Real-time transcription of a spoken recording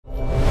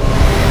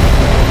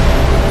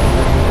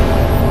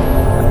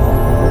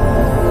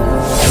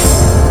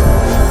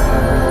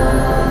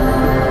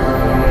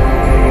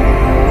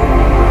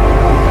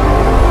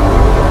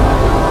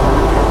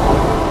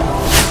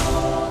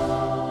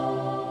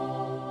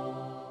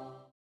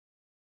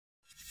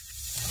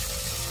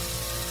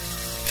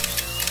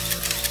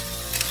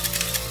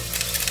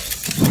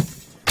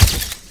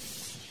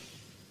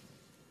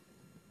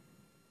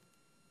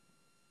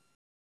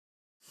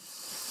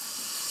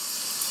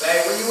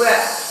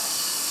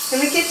In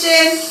the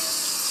kitchen.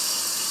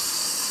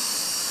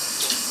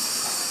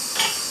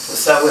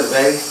 What's up with it,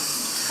 baby?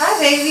 Hi,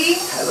 baby.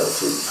 Hello,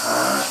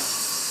 sweetheart.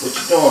 What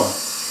you doing?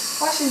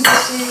 Washing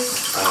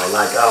dishes.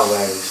 Like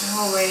always.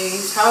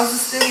 Always. How's the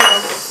studio?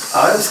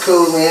 Oh, it's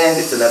cool, man.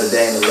 Just another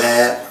day in the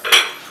lab.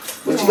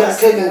 What you got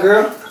cooking,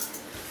 girl?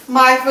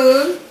 My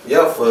food.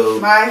 Your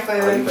food. My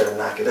food. Oh, you better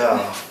knock it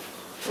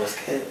off. What's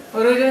good?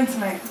 What are we doing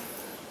tonight?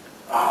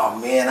 Oh,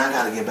 man, I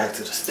gotta get back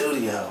to the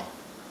studio.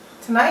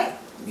 Tonight?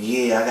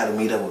 Yeah, I gotta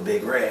meet up with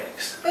Big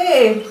Rex.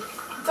 Babe,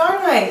 it's our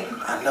night.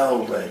 I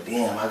know, but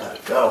damn, I gotta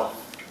go.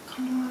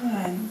 Come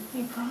on,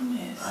 you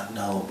promised. I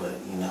know, but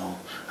you know,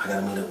 I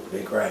gotta meet up with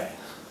Big Rex.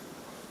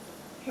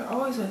 You're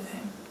always with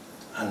him.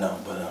 I know,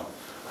 but I'm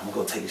gonna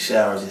go take a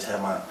shower, just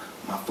have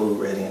my food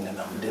ready, and then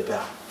I'm gonna dip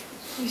out.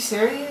 You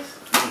serious?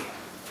 Yeah.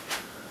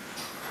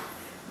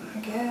 I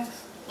guess.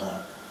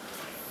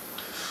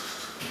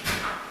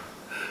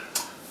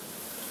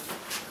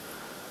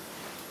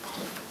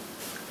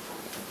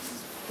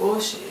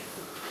 Bullshit.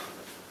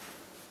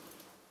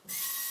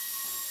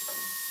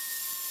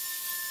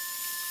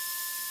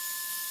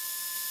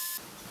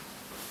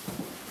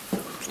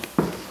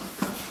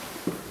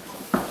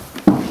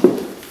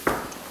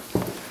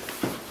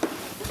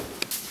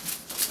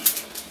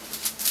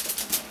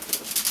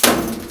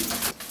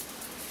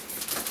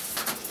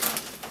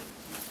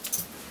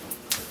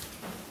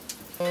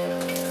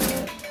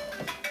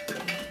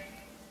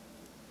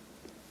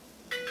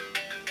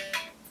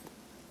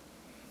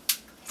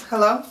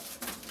 Hello?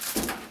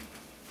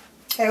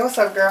 Hey, what's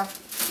up, girl?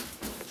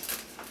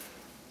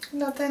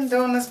 Nothing,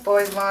 doing this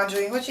boy's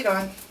laundry. What you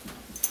doing?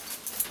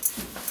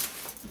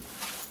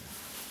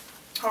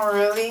 Oh,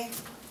 really?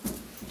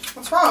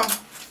 What's wrong?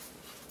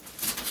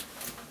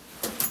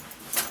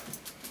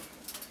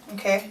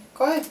 Okay,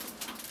 go ahead.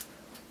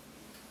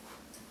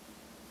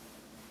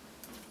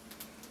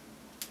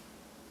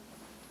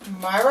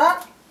 My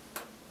rock?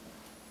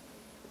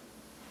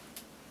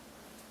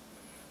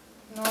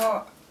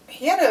 No,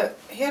 he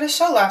had a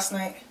show last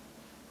night.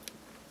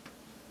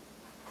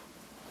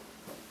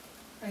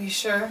 Are you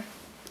sure?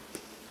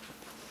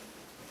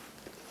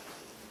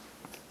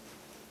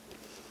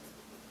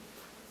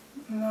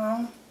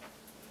 No.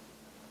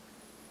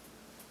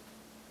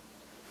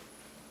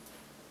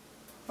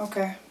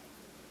 Okay.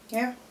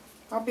 Yeah,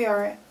 I'll be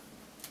alright.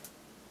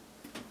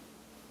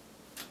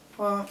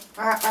 Well,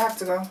 I have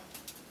to go.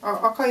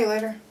 I'll call you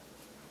later.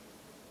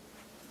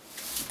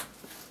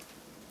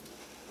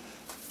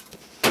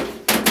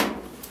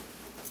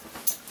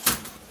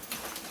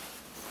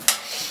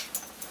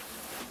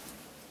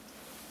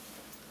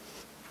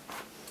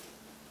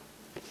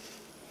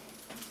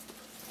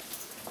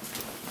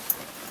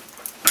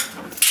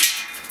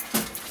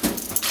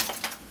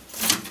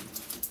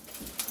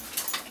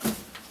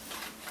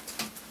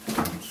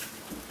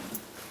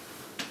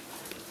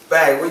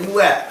 Babe, where you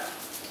at?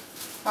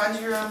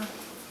 Laundry room.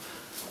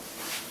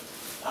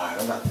 Alright,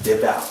 I'm about to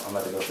dip out. I'm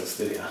about to go to the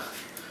studio.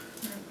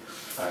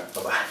 Alright,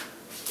 bye-bye.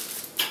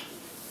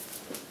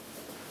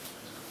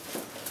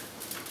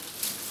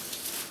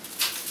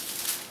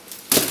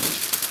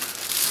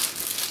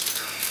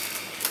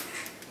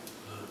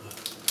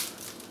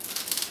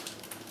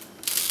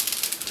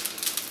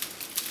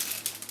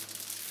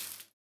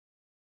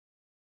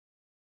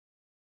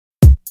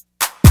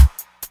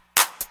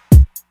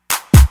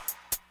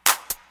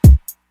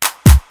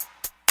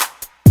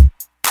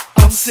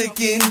 I'm sick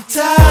and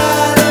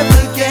tired of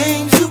the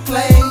games you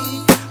play.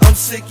 I'm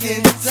sick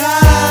and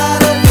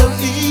tired of your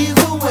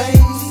evil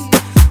ways.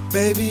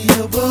 Baby,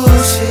 you're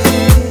bullshit.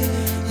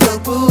 You're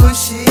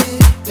bullshit.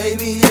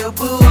 Baby, you're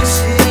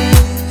bullshit.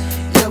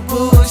 You're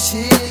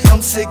bullshit.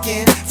 I'm sick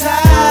and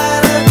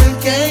tired of the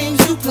games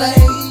you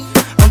play.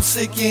 I'm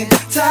sick and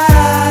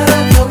tired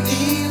of your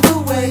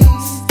evil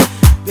ways.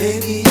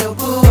 Baby, you're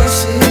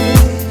bullshit.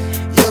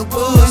 You're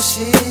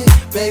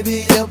bullshit.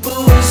 Baby, you're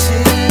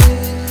bullshit.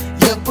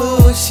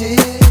 Bullshit.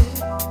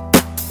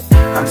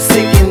 I'm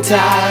sick and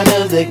tired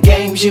of the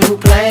games you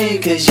play,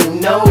 cause you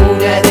know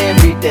that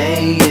every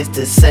day is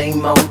the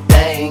same old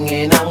thing.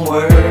 And I'm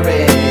worried,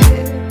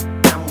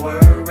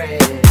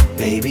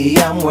 baby,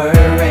 I'm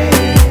worried,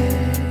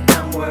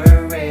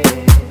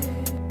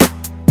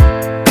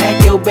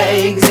 Pack your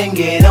bags and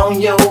get on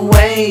your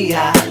way.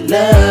 I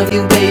love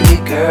you, baby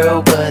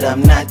girl, but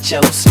I'm not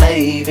your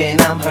slave.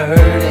 And I'm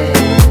hurting,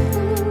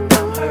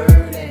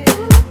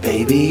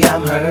 baby,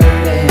 I'm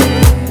hurting.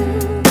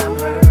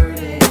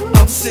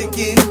 I'm sick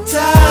and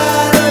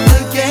tired of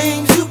the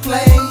games you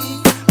play.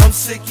 I'm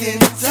sick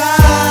and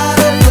tired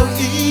of your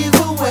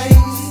evil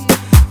ways.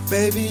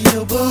 Baby,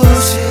 you're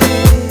bullshit.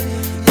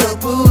 You're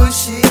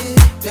bullshit.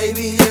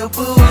 Baby, you're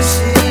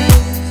bullshit.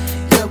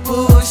 You're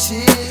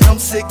bullshit. I'm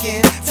sick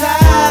and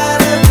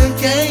tired of the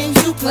games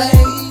you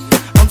play.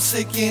 I'm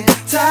sick and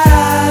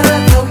tired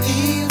of your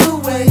evil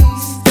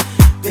ways.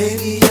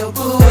 Baby, you're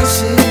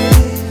bullshit.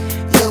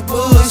 You're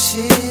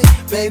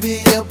bullshit.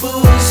 Baby, you're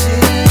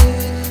bullshit.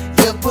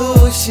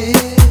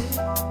 Bullshit.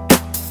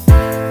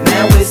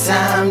 Now it's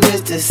time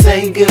just to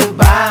say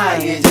goodbye.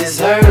 You're just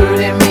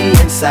hurting me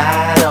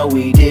inside. All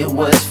we did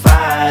was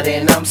fight. tried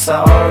and I'm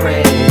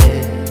sorry.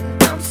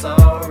 I'm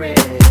sorry.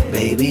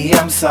 Baby,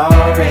 I'm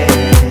sorry.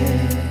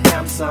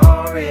 I'm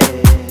sorry.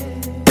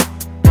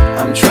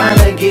 I'm trying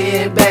to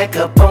get back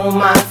up on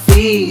my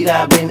feet.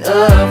 I've been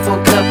up for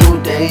a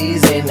couple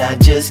days and I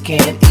just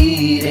can't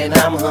eat, and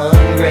I'm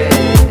hungry.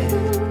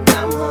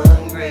 I'm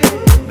hungry.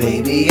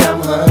 Baby,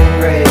 I'm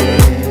hungry.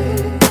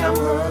 I'm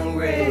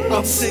hungry.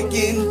 I'm sick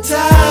and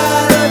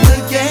tired of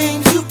the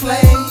games you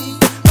play.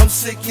 I'm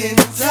sick and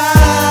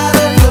tired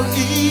of your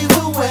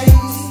evil ways.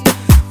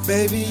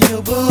 Baby,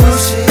 you're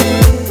bullshit.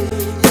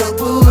 You're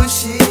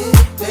bullshit.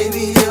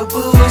 Baby, you're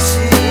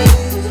bullshit.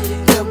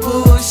 You're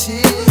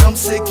bullshit. I'm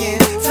sick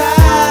and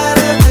tired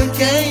of the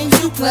games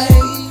you play.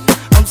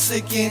 I'm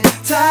sick and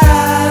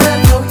tired of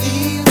your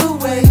evil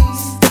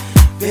ways.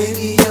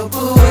 Baby, you're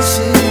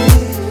bullshit.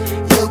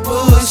 You're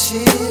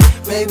bullshit.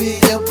 Baby,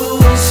 you're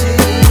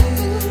bullshit.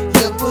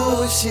 You're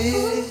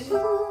bullshit.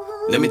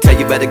 Let me tell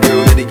you about a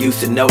girl that I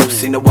used to know.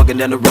 Seen her walking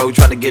down the road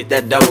trying to get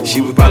that dough.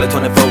 She was probably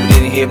 24, but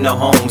didn't have no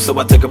home. So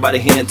I took her by the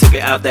hand and took her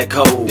out that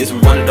cold. This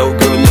was one of those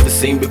girls never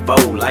seen before.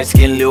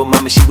 Light-skinned little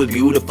mama, she was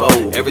beautiful.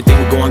 Everything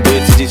was going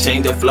good till she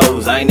changed her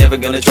flows. I ain't never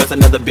gonna trust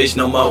another bitch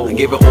no more. I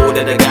gave her all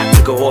that I got,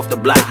 took her off the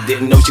block.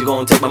 Didn't know she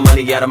gonna take my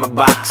money out of my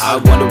box. I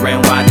was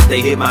wondering why did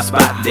they hit my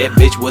spot. That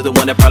bitch was the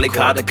one that probably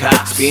called the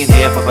cops. Spin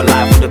half of her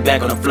life with her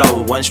back on the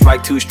floor. One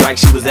strike, two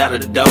strikes, she was out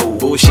of the door.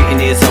 Bullshitting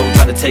this hoe,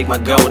 trying to take my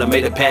gold. I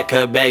made her pack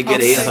her bag,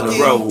 get her ass on the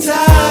road. I'm sick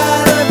and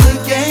tired of the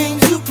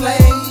games you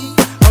play.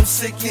 I'm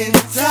sick and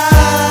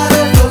tired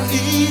of your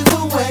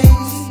evil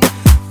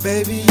ways.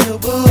 Baby, you're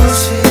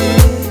bullshit.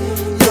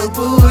 You're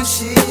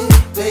bullshit.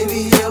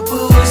 Baby, you're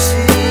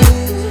bullshit.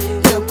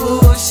 You're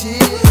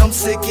bullshit. I'm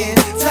sick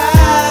and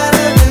tired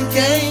of the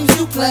games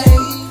you play.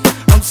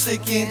 I'm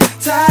sick and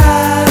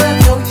tired of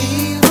your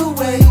evil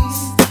ways.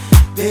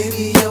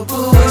 Baby, you're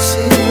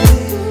bullshit.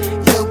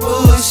 You're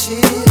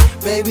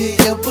bullshit. Baby,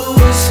 you're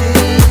bullshit.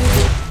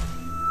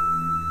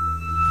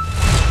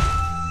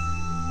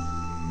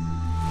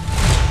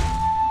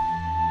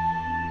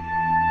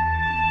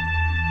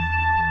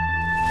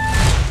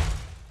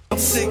 I'm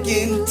sick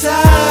and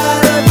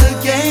tired of the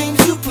games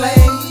you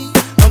play.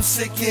 I'm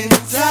sick and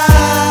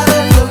tired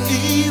of your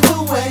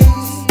evil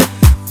ways.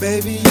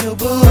 Baby, you're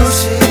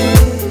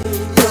bullshit.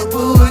 You're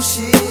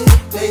bullshit.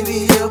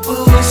 Baby, you're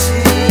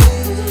bullshit.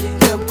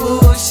 You're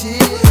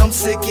bullshit. I'm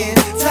sick and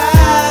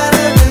tired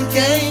of the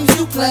games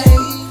you play.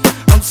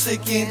 I'm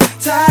sick and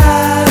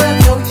tired of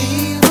your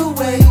evil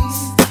ways.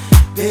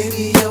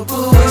 Baby, you're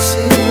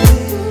bullshit.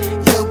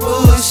 You're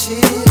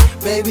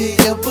bullshit. Baby,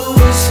 you're bullshit.